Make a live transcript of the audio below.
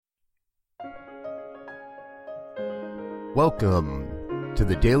Welcome to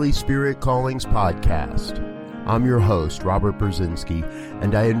the Daily Spirit Callings Podcast. I'm your host, Robert Brzezinski,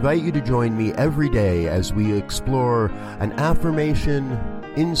 and I invite you to join me every day as we explore an affirmation,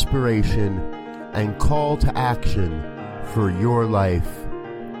 inspiration, and call to action for your life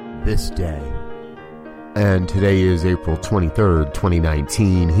this day. And today is April 23rd,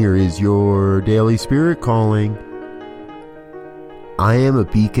 2019. Here is your Daily Spirit Calling. I am a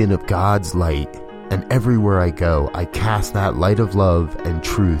beacon of God's light, and everywhere I go, I cast that light of love and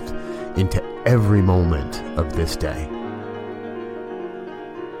truth into every moment of this day.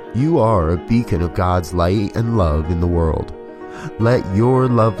 You are a beacon of God's light and love in the world. Let your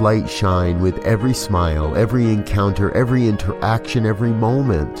love light shine with every smile, every encounter, every interaction, every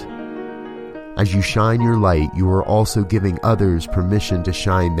moment. As you shine your light, you are also giving others permission to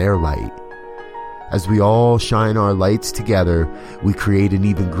shine their light. As we all shine our lights together, we create an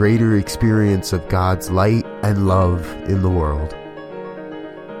even greater experience of God's light and love in the world.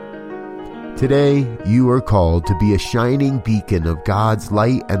 Today, you are called to be a shining beacon of God's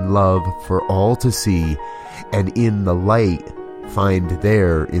light and love for all to see, and in the light, find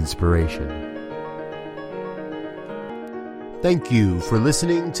their inspiration. Thank you for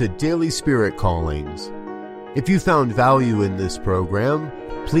listening to Daily Spirit Callings. If you found value in this program,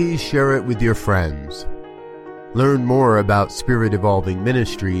 please share it with your friends. Learn more about Spirit Evolving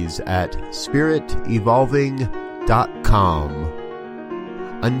Ministries at spiritevolving.com.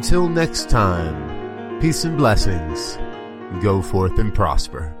 Until next time, peace and blessings. Go forth and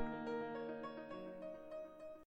prosper.